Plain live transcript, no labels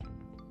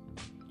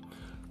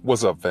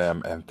What's up,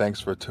 fam? And thanks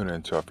for tuning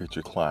in to our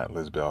featured client,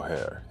 Liz Bell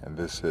Hare. And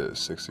this is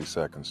 60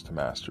 Seconds to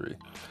Mastery.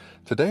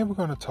 Today, we're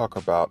going to talk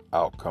about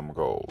outcome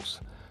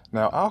goals.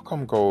 Now,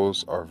 outcome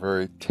goals are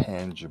very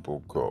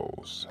tangible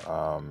goals.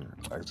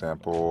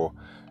 Example,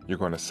 you're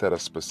going to set a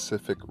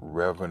specific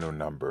revenue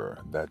number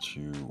that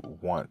you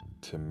want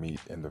to meet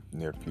in the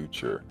near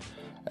future.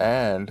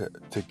 And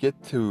to get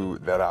to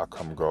that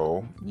outcome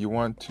goal, you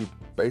want to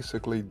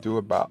basically do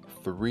about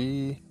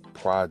 3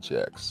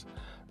 projects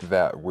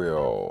that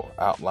will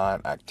outline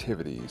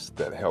activities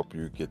that help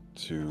you get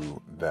to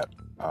that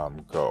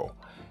goal.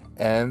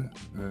 And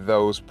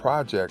those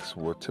projects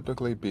will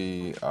typically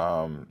be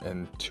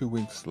in 2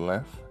 weeks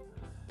length.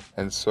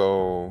 And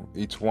so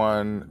each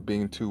one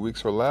being 2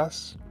 weeks or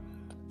less,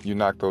 you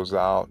knock those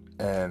out,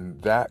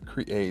 and that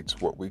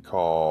creates what we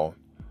call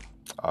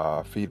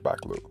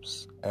feedback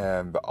loops.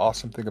 And the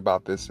awesome thing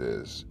about this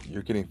is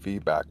you're getting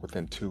feedback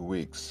within 2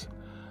 weeks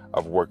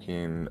of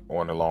working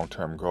on a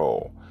long-term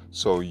goal.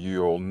 So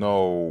you'll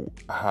know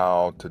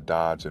how to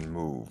dodge and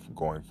move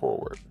going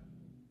forward.